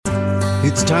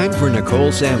It's time for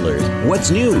Nicole Sandler's What's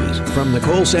News from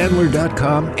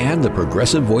NicoleSandler.com and the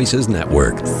Progressive Voices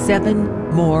Network.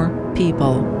 7 more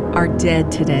people are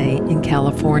dead today in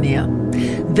California,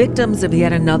 victims of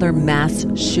yet another mass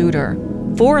shooter.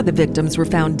 4 of the victims were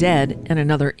found dead and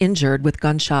another injured with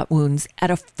gunshot wounds at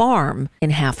a farm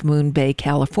in Half Moon Bay,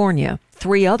 California.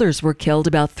 3 others were killed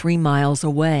about 3 miles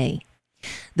away.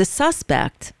 The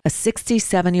suspect, a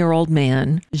 67-year-old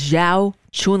man, Zhao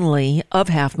Chunli of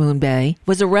Half Moon Bay,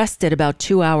 was arrested about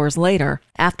 2 hours later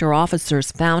after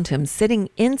officers found him sitting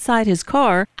inside his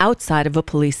car outside of a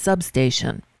police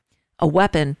substation. A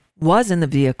weapon was in the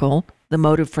vehicle. The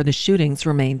motive for the shootings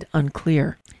remained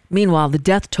unclear. Meanwhile, the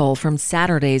death toll from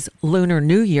Saturday's Lunar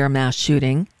New Year mass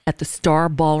shooting at the Star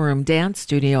Ballroom Dance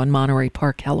Studio in Monterey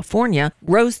Park, California,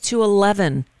 rose to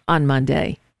 11 on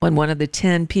Monday, when one of the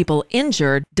 10 people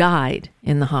injured died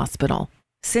in the hospital.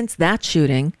 Since that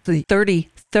shooting, the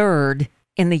 33rd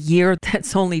in the year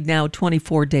that's only now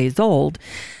 24 days old,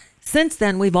 since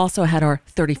then we've also had our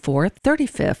 34th,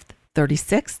 35th,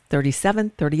 36th,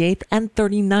 37th, 38th, and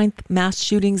 39th mass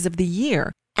shootings of the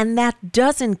year. And that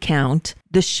doesn't count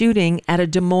the shooting at a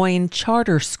Des Moines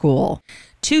charter school.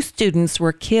 2 students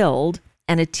were killed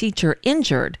and a teacher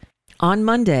injured on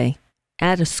Monday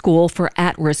at a school for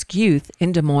at-risk youth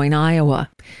in Des Moines, Iowa.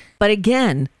 But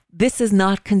again, this is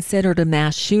not considered a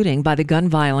mass shooting by the Gun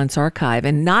Violence Archive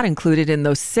and not included in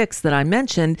those 6 that I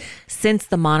mentioned since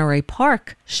the Monterey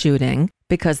Park shooting,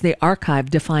 because the archive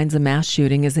defines a mass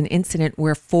shooting as an incident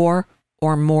where 4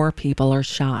 or more people are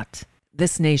shot.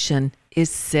 This nation is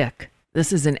sick.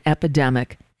 This is an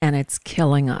epidemic, and it's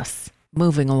killing us.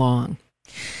 Moving along.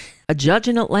 A judge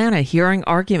in Atlanta hearing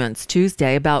arguments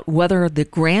Tuesday about whether the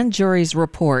grand jury's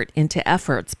report into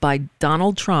efforts by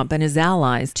Donald Trump and his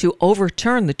allies to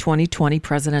overturn the 2020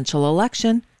 presidential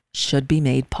election should be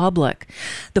made public.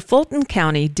 The Fulton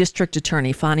County District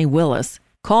Attorney, Fani Willis,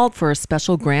 called for a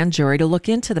special grand jury to look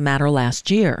into the matter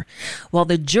last year. While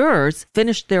the jurors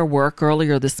finished their work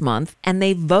earlier this month and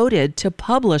they voted to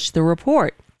publish the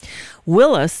report.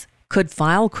 Willis could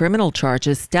file criminal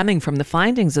charges stemming from the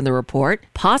findings in the report,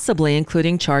 possibly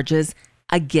including charges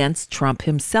against Trump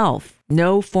himself.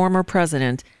 No former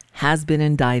president has been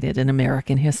indicted in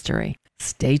American history.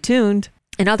 Stay tuned.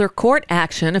 In other court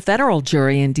action, a federal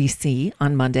jury in D.C.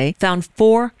 on Monday found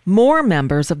 4 more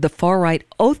members of the far-right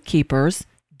Oath Keepers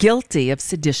guilty of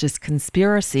seditious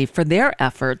conspiracy for their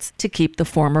efforts to keep the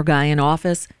former guy in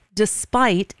office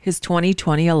despite his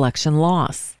 2020 election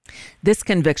loss. This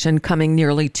conviction coming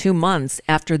nearly 2 months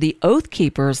after the Oath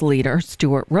Keepers leader,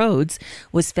 Stuart Rhodes,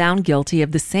 was found guilty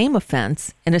of the same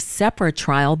offense in a separate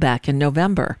trial back in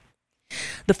November.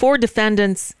 The 4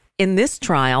 defendants in this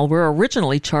trial were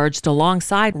originally charged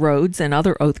alongside Rhodes and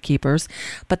other Oath Keepers,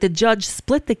 but the judge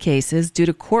split the cases due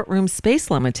to courtroom space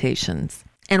limitations.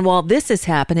 And while this is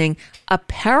happening, a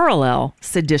parallel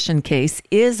sedition case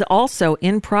is also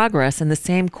in progress in the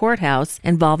same courthouse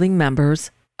involving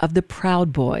members of the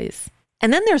Proud Boys.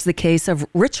 And then there's the case of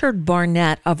Richard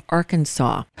Barnett of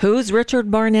Arkansas. Who's Richard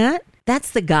Barnett?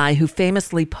 That's the guy who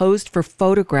famously posed for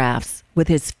photographs with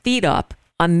his feet up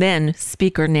on then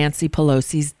Speaker Nancy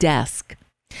Pelosi's desk.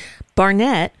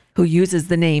 Barnett, who uses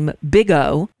the name Big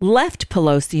O, left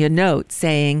Pelosi a note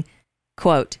saying,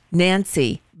 quote,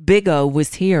 "Nancy, Big O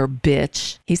was here,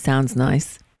 bitch." He sounds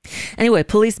nice. Anyway,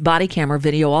 police body camera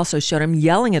video also showed him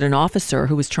yelling at an officer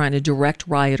who was trying to direct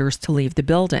rioters to leave the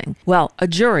building. Well, a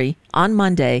jury on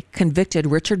Monday convicted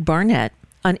Richard Barnett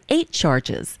on 8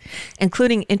 charges,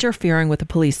 including interfering with a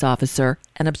police officer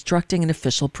and obstructing an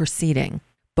official proceeding.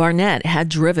 Barnett had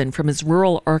driven from his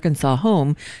rural Arkansas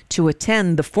home to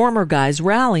attend the former guy's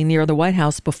rally near the White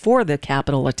House before the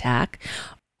Capitol attack,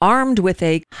 armed with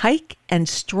a hike and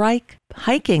strike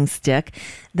hiking stick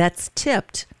that's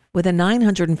tipped with a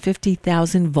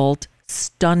 950,000-volt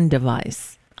stun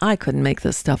device. I couldn't make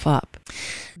this stuff up.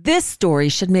 This story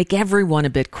should make everyone a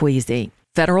bit queasy.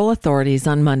 Federal authorities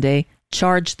on Monday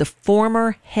charged the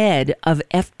former head of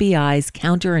FBI's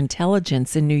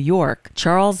counterintelligence in New York,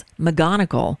 Charles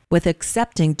McGonigal, with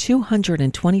accepting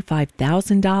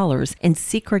 $225,000 in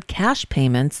secret cash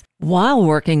payments while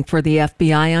working for the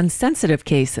FBI on sensitive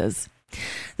cases.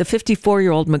 The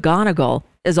 54-year-old McGonigal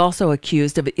is also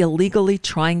accused of illegally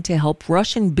trying to help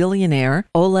Russian billionaire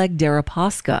Oleg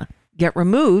Deripaska get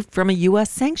removed from a U.S.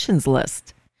 sanctions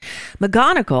list.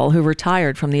 McGonigal, who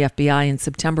retired from the FBI in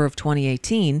September of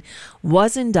 2018,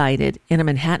 was indicted in a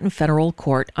Manhattan federal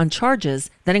court on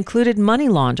charges that included money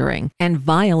laundering and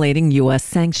violating U.S.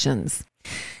 sanctions.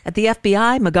 At the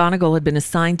FBI, McGonigal had been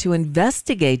assigned to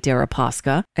investigate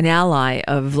Deripaska, an ally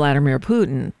of Vladimir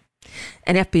Putin.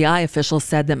 An FBI official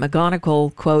said that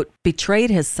McGonigal, quote, betrayed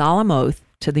his solemn oath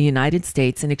to the United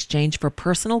States in exchange for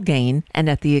personal gain and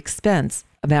at the expense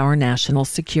of our national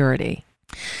security.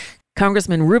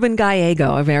 Congressman Ruben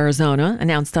Gallego of Arizona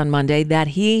announced on Monday that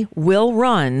he will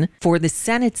run for the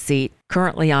Senate seat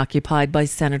currently occupied by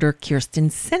Senator Kyrsten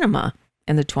Sinema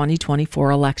in the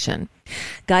 2024 election.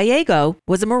 Gallego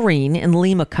was a Marine in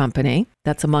Lima Company.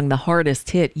 That's among the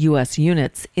hardest hit U.S.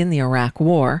 units in the Iraq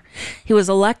War. He was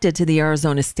elected to the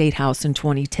Arizona State House in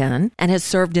 2010 and has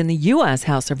served in the U.S.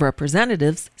 House of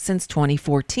Representatives since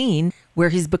 2014, where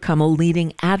he's become a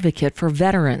leading advocate for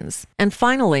veterans. And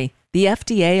finally, the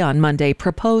FDA on Monday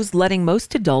proposed letting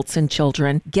most adults and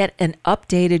children get an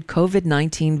updated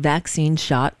COVID-19 vaccine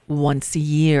shot once a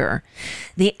year.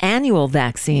 The annual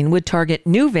vaccine would target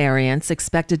new variants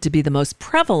expected to be the most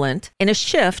prevalent in a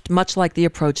shift much like the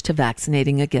approach to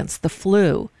vaccinating against the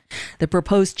flu. The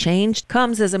proposed change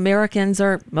comes as Americans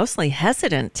are mostly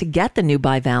hesitant to get the new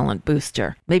bivalent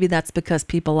booster. Maybe that's because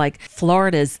people like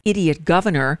Florida's idiot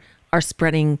governor are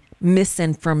spreading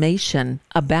misinformation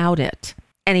about it.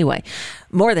 Anyway,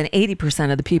 more than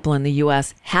 80% of the people in the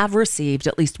U.S. have received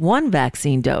at least one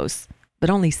vaccine dose,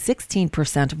 but only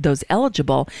 16% of those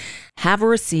eligible have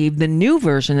received the new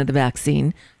version of the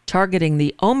vaccine targeting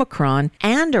the Omicron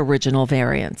and original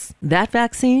variants. That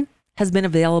vaccine has been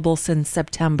available since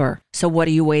September. So what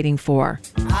are you waiting for?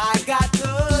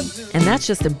 And that's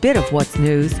just a bit of what's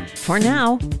news. For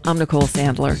now, I'm Nicole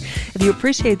Sandler. If you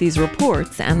appreciate these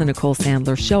reports and the Nicole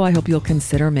Sandler Show, I hope you'll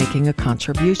consider making a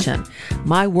contribution.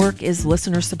 My work is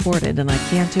listener supported, and I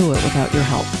can't do it without your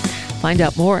help. Find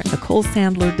out more at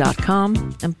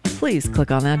NicoleSandler.com, and please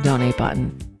click on that donate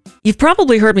button. You've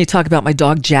probably heard me talk about my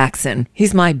dog Jackson.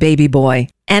 He's my baby boy.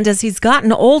 And as he's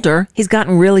gotten older, he's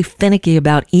gotten really finicky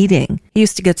about eating. He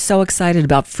used to get so excited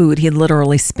about food, he'd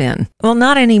literally spin. Well,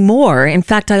 not anymore. In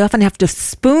fact, I often have to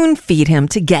spoon feed him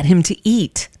to get him to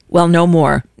eat. Well, no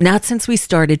more. Not since we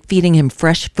started feeding him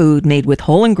fresh food made with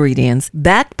whole ingredients,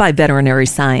 backed by veterinary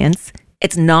science.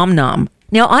 It's Nom Nom.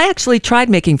 Now, I actually tried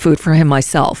making food for him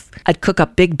myself. I'd cook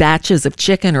up big batches of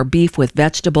chicken or beef with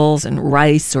vegetables and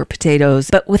rice or potatoes,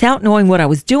 but without knowing what I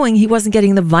was doing, he wasn't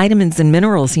getting the vitamins and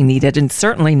minerals he needed, and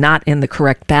certainly not in the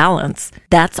correct balance.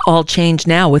 That's all changed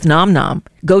now with Nom Nom.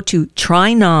 Go to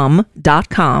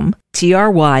trynom.com,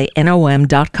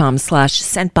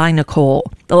 trynom.com/sentbynicole.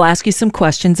 They'll ask you some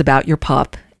questions about your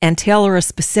pup and tailor a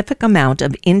specific amount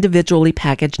of individually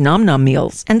packaged Nom Nom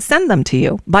meals and send them to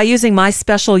you. By using my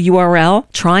special URL,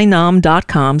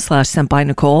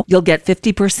 trynom.com/sentbynicole, you'll get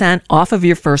 50% off of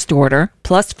your first order,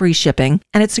 plus free shipping,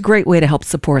 and it's a great way to help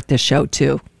support this show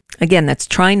too. Again, that's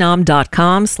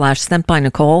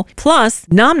trynom.com/sentbynicole. Plus,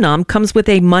 Nom Nom comes with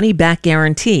a money-back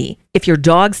guarantee. If your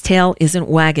dog's tail isn't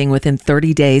wagging within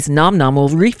 30 days, Nom Nom will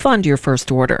refund your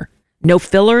first order. No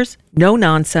fillers, no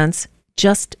nonsense,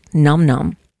 just Nom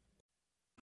Nom.